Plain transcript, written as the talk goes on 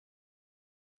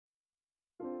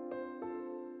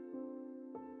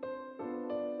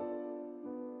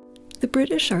The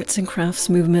British arts and crafts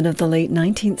movement of the late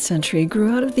 19th century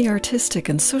grew out of the artistic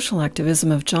and social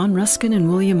activism of John Ruskin and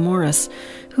William Morris,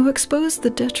 who exposed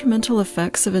the detrimental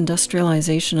effects of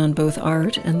industrialization on both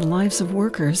art and the lives of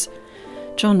workers.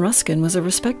 John Ruskin was a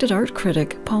respected art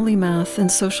critic, polymath,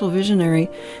 and social visionary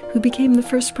who became the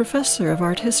first professor of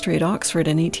art history at Oxford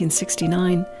in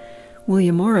 1869.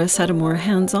 William Morris had a more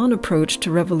hands-on approach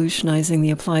to revolutionizing the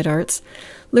applied arts,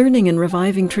 learning and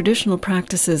reviving traditional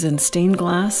practices in stained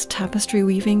glass, tapestry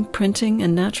weaving, printing,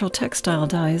 and natural textile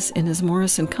dyes in his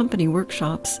Morris and Company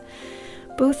workshops.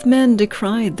 Both men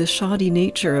decried the shoddy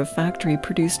nature of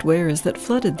factory-produced wares that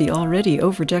flooded the already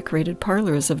over-decorated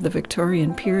parlors of the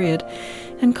Victorian period,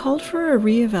 and called for a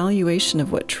re-evaluation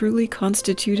of what truly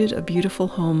constituted a beautiful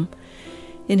home.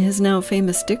 In his now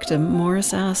famous dictum,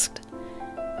 Morris asked,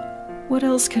 "What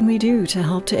else can we do to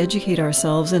help to educate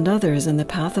ourselves and others in the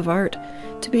path of art,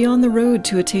 to be on the road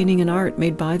to attaining an art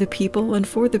made by the people and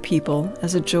for the people,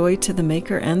 as a joy to the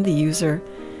maker and the user?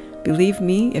 Believe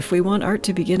me, if we want art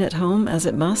to begin at home, as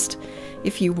it must,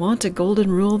 if you want a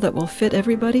golden rule that will fit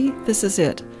everybody, this is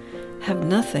it. Have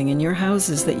nothing in your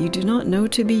houses that you do not know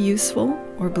to be useful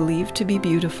or believe to be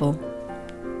beautiful."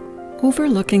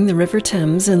 Overlooking the River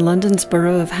Thames in London's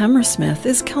borough of Hammersmith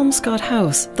is Kelmscott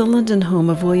House, the London home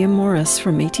of William Morris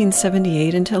from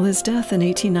 1878 until his death in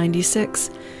 1896.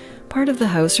 Part of the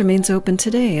house remains open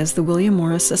today as the William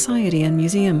Morris Society and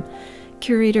Museum.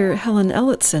 Curator Helen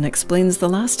Ellitson explains the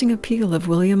lasting appeal of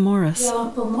William Morris.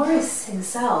 Yeah, well, Morris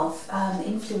himself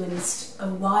influenced a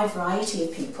wide variety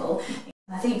of people.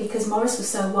 I think because Morris was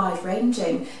so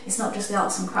wide-ranging, it's not just the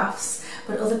arts and crafts,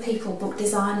 but other people, book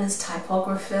designers,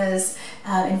 typographers,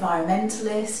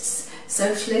 environmentalists,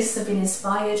 socialists have been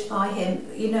inspired by him,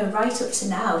 you know, right up to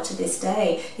now, to this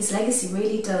day. His legacy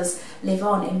really does live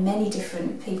on in many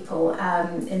different people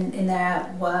in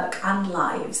their work and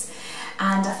lives.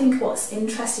 And I think what's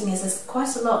interesting is there's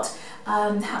quite a lot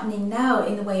happening now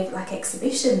in the way of like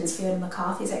exhibitions. Fiona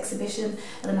McCarthy's exhibition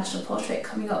at the National Portrait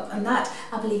coming up, and that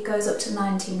I believe goes up to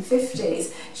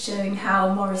 1950s, showing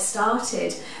how Morris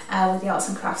started with the arts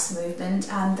and crafts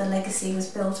movement, and the legacy was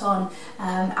built on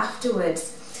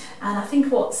afterwards. And I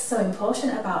think what's so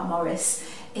important about Morris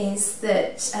is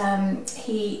that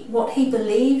what he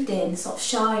believed in sort of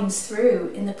shines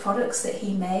through in the products that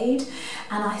he made,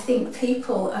 and I think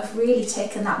people have really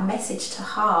taken that message to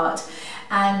heart,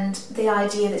 and the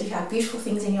idea that you have beautiful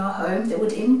things in your home that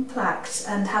would impact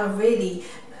and have a really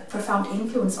profound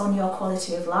influence on your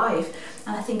quality of life.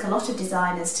 And I think a lot of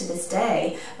designers to this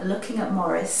day are looking at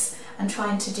Morris and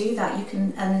trying to do that. You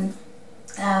can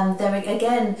they're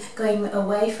again going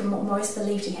away from what Morris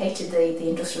believed. He hated the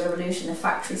Industrial Revolution, the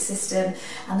factory system,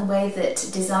 and the way that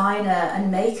designer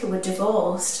and maker were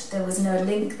divorced. There was no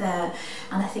link there,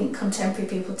 and I think contemporary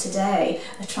people today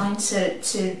are trying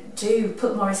to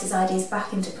put Morris's ideas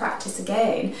back into practice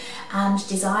again, and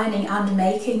designing and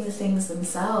making the things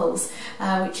themselves,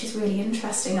 which is really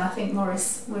interesting. I think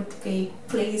Morris would be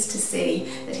pleased to see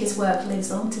that his work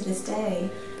lives on to this day.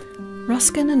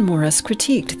 Ruskin and Morris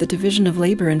critiqued the division of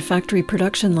labor in factory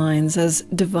production lines as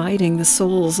dividing the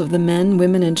souls of the men,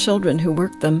 women, and children who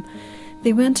worked them.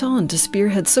 They went on to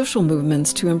spearhead social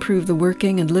movements to improve the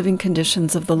working and living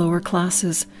conditions of the lower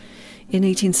classes. In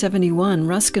 1871,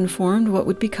 Ruskin formed what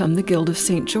would become the Guild of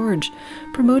St. George,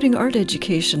 promoting art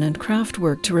education and craft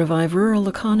work to revive rural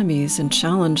economies and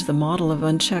challenge the model of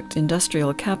unchecked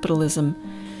industrial capitalism.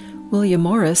 William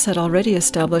Morris had already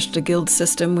established a guild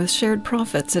system with shared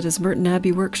profits at his Merton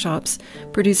Abbey workshops,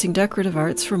 producing decorative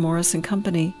arts for Morris and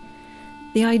Company.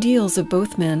 The ideals of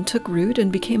both men took root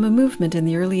and became a movement in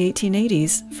the early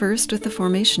 1880s, first with the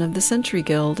formation of the Century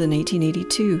Guild in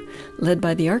 1882, led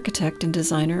by the architect and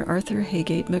designer Arthur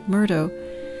Haygate McMurdo.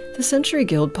 The Century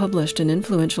Guild published an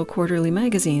influential quarterly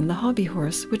magazine, The Hobby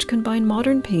Horse, which combined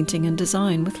modern painting and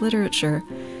design with literature.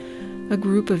 A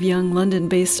group of young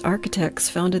London-based architects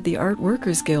founded the Art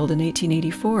Workers Guild in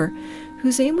 1884,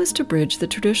 whose aim was to bridge the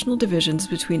traditional divisions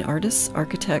between artists,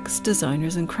 architects,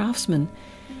 designers, and craftsmen.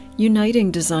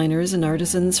 Uniting designers and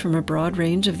artisans from a broad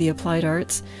range of the applied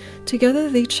arts, together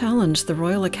they challenged the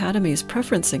Royal Academy's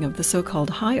preferencing of the so-called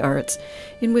high arts,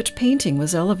 in which painting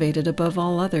was elevated above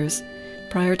all others.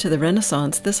 Prior to the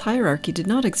Renaissance, this hierarchy did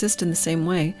not exist in the same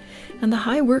way, and the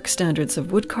high work standards of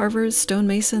woodcarvers,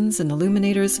 stonemasons, and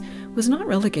illuminators was not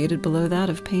relegated below that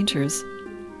of painters.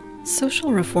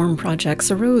 Social reform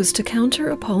projects arose to counter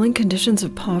appalling conditions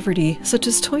of poverty, such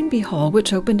as Toynbee Hall,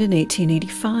 which opened in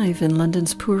 1885 in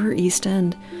London's poorer East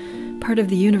End. Part of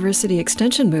the university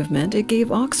extension movement, it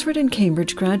gave Oxford and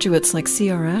Cambridge graduates like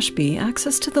C.R. Ashby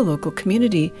access to the local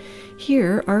community.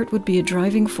 Here, art would be a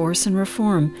driving force in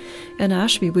reform, and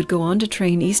Ashby would go on to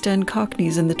train East End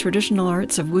Cockneys in the traditional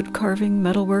arts of wood carving,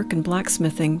 metalwork, and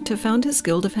blacksmithing to found his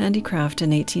Guild of Handicraft in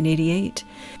 1888.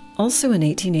 Also in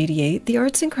 1888, the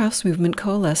arts and crafts movement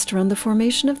coalesced around the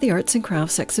formation of the Arts and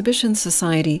Crafts Exhibition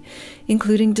Society,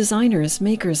 including designers,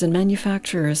 makers, and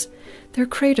manufacturers. Their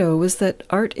credo was that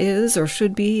art is, or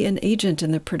should be, an agent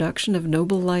in the production of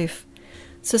noble life.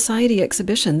 Society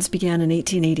exhibitions began in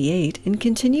 1888 and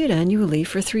continued annually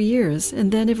for 3 years,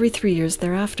 and then every 3 years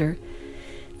thereafter.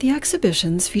 The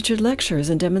exhibitions featured lectures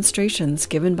and demonstrations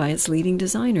given by its leading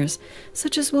designers,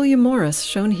 such as William Morris,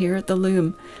 shown here at the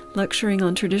Loom, lecturing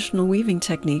on traditional weaving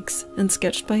techniques, and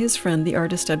sketched by his friend the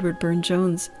artist Edward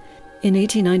Burne-Jones. In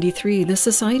 1893, the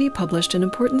Society published an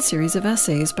important series of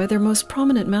essays by their most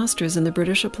prominent masters in the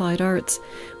British applied arts,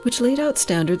 which laid out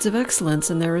standards of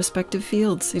excellence in their respective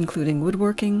fields, including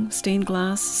woodworking, stained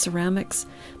glass, ceramics,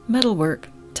 metalwork,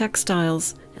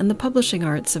 textiles, and the publishing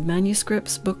arts of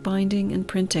manuscripts, bookbinding, and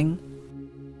printing.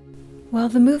 While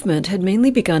the movement had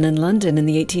mainly begun in London in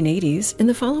the 1880s, in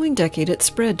the following decade it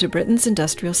spread to Britain's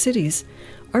industrial cities.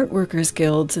 Art workers'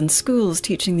 guilds and schools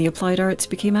teaching the applied arts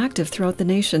became active throughout the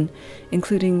nation,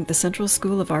 including the Central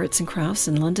School of Arts and Crafts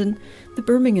in London, the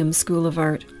Birmingham School of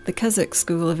Art, the Keswick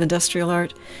School of Industrial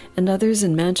Art, and others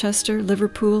in Manchester,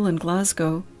 Liverpool, and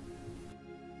Glasgow.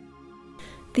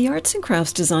 The arts and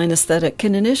crafts design aesthetic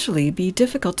can initially be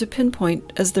difficult to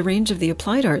pinpoint as the range of the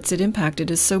applied arts it impacted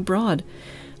is so broad.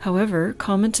 However,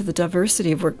 common to the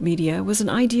diversity of work media was an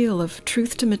ideal of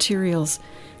truth to materials,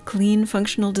 clean,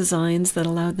 functional designs that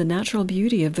allowed the natural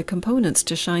beauty of the components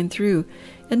to shine through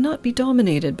and not be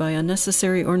dominated by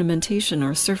unnecessary ornamentation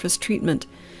or surface treatment.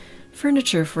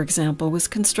 Furniture, for example, was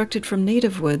constructed from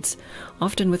native woods,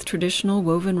 often with traditional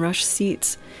woven rush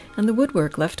seats, and the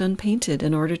woodwork left unpainted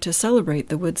in order to celebrate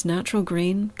the wood's natural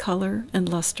grain, color, and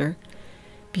luster.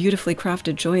 Beautifully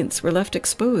crafted joints were left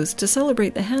exposed to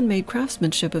celebrate the handmade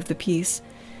craftsmanship of the piece.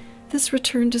 This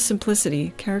return to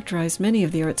simplicity characterized many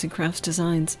of the arts and crafts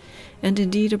designs, and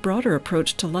indeed a broader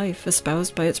approach to life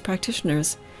espoused by its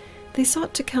practitioners. They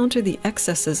sought to counter the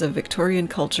excesses of Victorian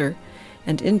culture,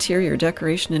 and interior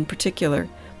decoration in particular,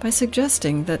 by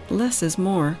suggesting that less is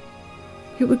more.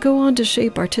 It would go on to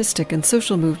shape artistic and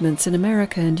social movements in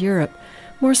America and Europe,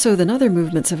 more so than other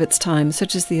movements of its time,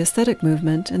 such as the aesthetic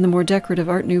movement and the more decorative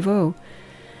Art Nouveau.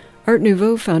 Art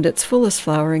Nouveau found its fullest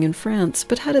flowering in France,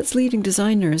 but had its leading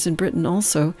designers in Britain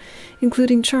also,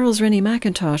 including Charles Rennie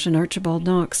Mackintosh and Archibald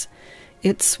Knox.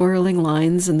 Its swirling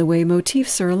lines and the way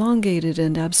motifs are elongated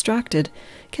and abstracted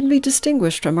can be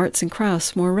distinguished from arts and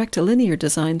crafts' more rectilinear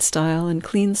design style and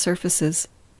clean surfaces.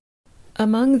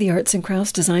 Among the arts and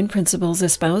crafts design principles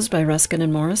espoused by Ruskin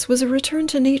and Morris was a return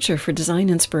to nature for design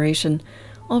inspiration.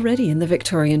 Already in the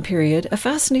Victorian period, a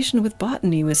fascination with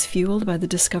botany was fueled by the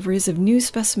discoveries of new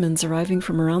specimens arriving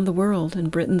from around the world in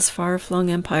Britain's far-flung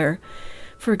empire.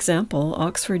 For example,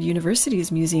 Oxford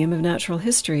University's Museum of Natural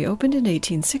History opened in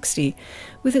 1860,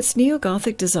 with its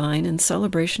neo-Gothic design and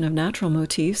celebration of natural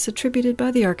motifs attributed by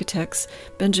the architects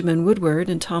Benjamin Woodward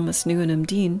and Thomas Newnham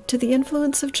Dean to the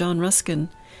influence of John Ruskin.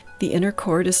 The inner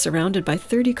court is surrounded by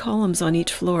 30 columns on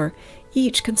each floor,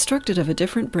 each constructed of a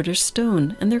different British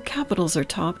stone, and their capitals are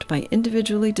topped by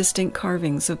individually distinct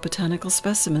carvings of botanical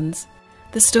specimens.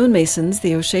 The stonemasons,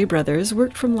 the O'Shea brothers,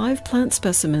 worked from live plant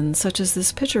specimens such as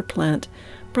this pitcher plant,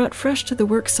 brought fresh to the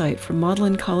worksite from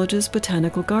Magdalen College's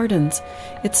Botanical Gardens,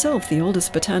 itself the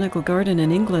oldest botanical garden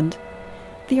in England.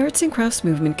 The arts and crafts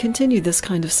movement continued this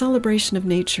kind of celebration of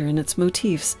nature and its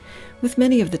motifs, with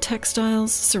many of the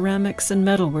textiles, ceramics, and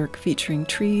metalwork featuring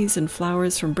trees and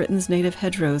flowers from Britain's native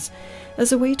hedgerows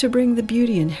as a way to bring the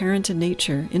beauty inherent in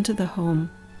nature into the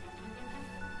home.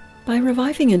 By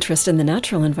reviving interest in the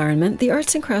natural environment, the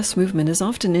arts and crafts movement is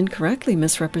often incorrectly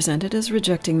misrepresented as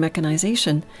rejecting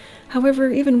mechanization.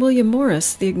 However, even William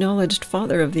Morris, the acknowledged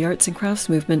father of the arts and crafts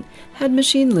movement, had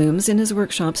machine looms in his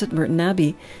workshops at Merton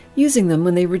Abbey, using them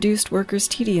when they reduced workers'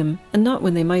 tedium and not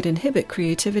when they might inhibit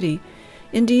creativity.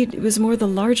 Indeed, it was more the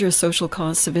larger social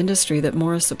costs of industry that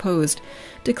Morris opposed,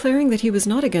 declaring that he was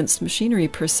not against machinery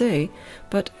per se,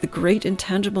 but the great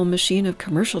intangible machine of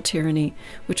commercial tyranny,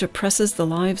 which oppresses the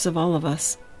lives of all of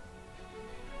us.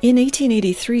 In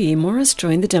 1883, Morris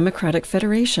joined the Democratic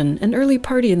Federation, an early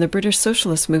party in the British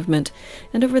socialist movement,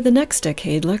 and over the next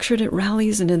decade lectured at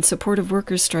rallies and in support of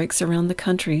workers' strikes around the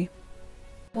country.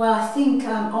 Well, I think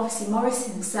obviously Morris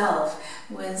himself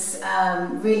was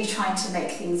really trying to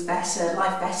make things better,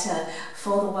 life better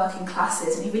for the working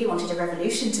classes, and he really wanted a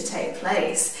revolution to take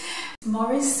place.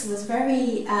 Morris was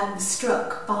very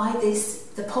struck by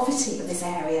the poverty of this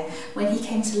area when he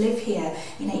came to live here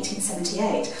in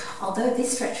 1878. Although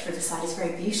this stretch of riverside is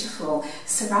very beautiful,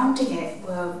 surrounding it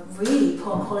were really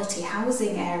poor quality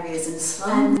housing areas and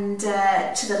slums. And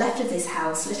to the left of this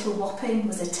house, Little Wapping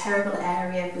was a terrible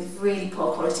area with really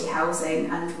poor quality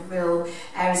housing and real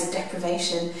areas of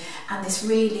deprivation. And this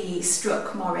really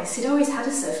struck Morris. He'd always had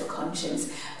a social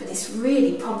conscience, but this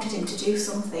really prompted him to do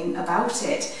something about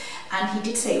it. And he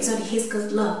did say it was only his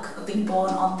good luck of being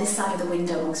born on this side of the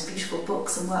window amongst beautiful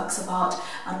books and works of art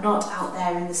and not out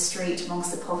there in the street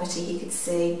amongst the poverty he could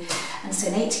see. And so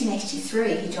in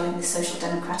 1883 he joined the Social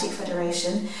Democratic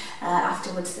Federation.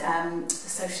 Afterwards the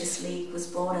Socialist League was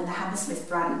born and the Hammersmith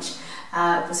branch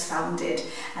was founded.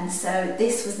 And so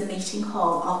this was the meeting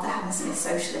hall of the Hammersmith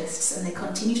Socialists, and they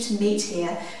continued to meet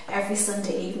here every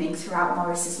Sunday evening throughout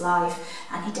Morris's life,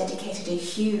 and he dedicated a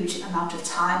huge amount of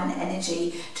time and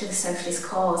energy to the socialist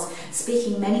cause,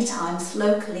 speaking many times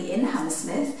locally in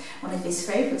Hammersmith. One of his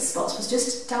favourite spots was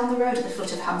just down the road at the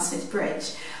foot of Hammersmith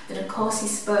Bridge, but of course he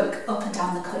spoke up and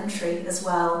down the country as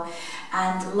well,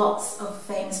 and lots of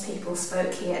famous people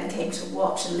spoke here and came to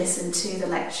watch and listen to the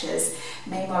lectures.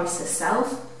 May Morris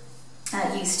herself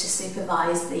used to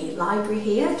supervise the library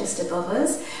here just above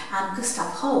us, and Gustav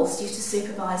Holst used to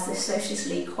supervise the Socialist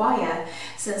League choir.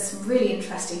 So there's some really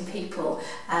interesting people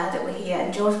that were here,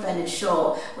 and George Bernard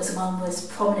Shaw was among the most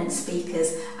prominent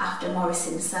speakers after Morris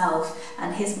himself,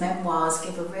 and his memoirs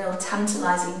give a real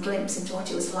tantalising glimpse into what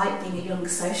it was like being a young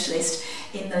socialist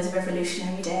in those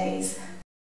revolutionary days.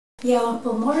 Yeah,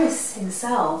 well, Morris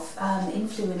himself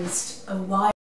influenced a wide